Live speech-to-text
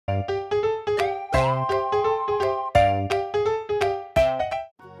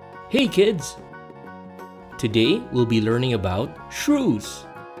Hey kids! Today we'll be learning about shrews.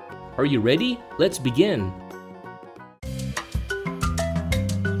 Are you ready? Let's begin!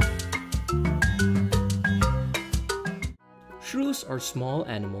 Shrews are small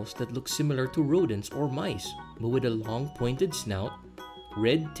animals that look similar to rodents or mice, but with a long pointed snout,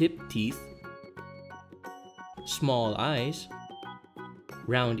 red-tipped teeth, small eyes,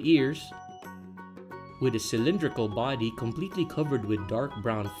 round ears, with a cylindrical body completely covered with dark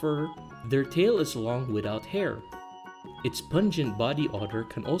brown fur. Their tail is long without hair. Its pungent body odor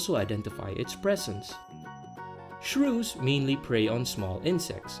can also identify its presence. Shrews mainly prey on small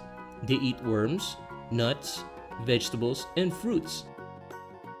insects. They eat worms, nuts, vegetables, and fruits.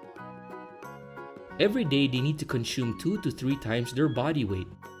 Every day they need to consume 2 to 3 times their body weight,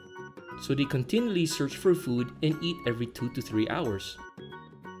 so they continually search for food and eat every 2 to 3 hours.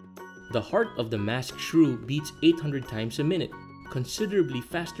 The heart of the masked shrew beats 800 times a minute, considerably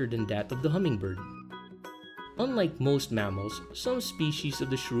faster than that of the hummingbird. Unlike most mammals, some species of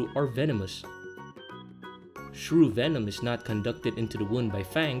the shrew are venomous. Shrew venom is not conducted into the wound by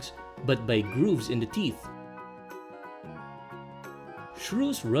fangs, but by grooves in the teeth.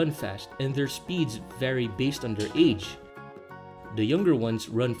 Shrews run fast and their speeds vary based on their age. The younger ones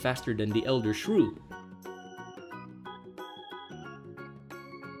run faster than the elder shrew.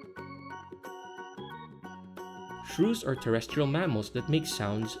 Shrews are terrestrial mammals that make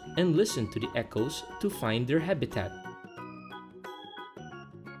sounds and listen to the echoes to find their habitat.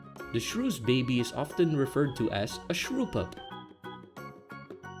 The shrew's baby is often referred to as a shrew pup.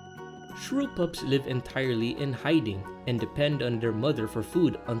 Shrew pups live entirely in hiding and depend on their mother for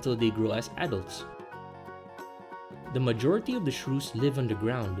food until they grow as adults. The majority of the shrews live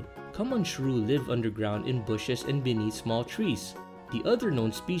underground. Common shrew live underground in bushes and beneath small trees. The other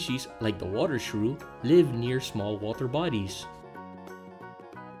known species, like the water shrew, live near small water bodies.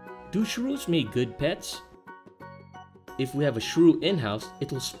 Do shrews make good pets? If we have a shrew in-house, it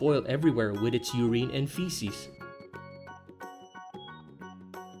will spoil everywhere with its urine and feces.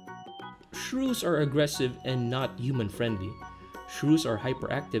 Shrews are aggressive and not human-friendly. Shrews are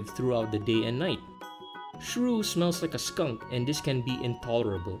hyperactive throughout the day and night. Shrew smells like a skunk, and this can be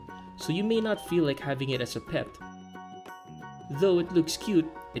intolerable, so you may not feel like having it as a pet. Though it looks cute,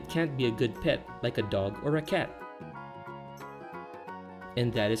 it can't be a good pet like a dog or a cat.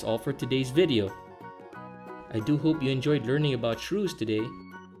 And that is all for today's video. I do hope you enjoyed learning about shrews today.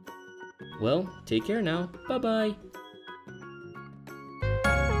 Well, take care now. Bye-bye!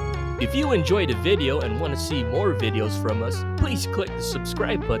 If you enjoyed the video and want to see more videos from us, please click the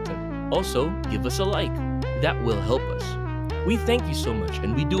subscribe button. Also, give us a like. That will help us. We thank you so much,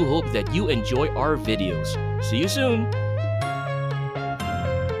 and we do hope that you enjoy our videos. See you soon!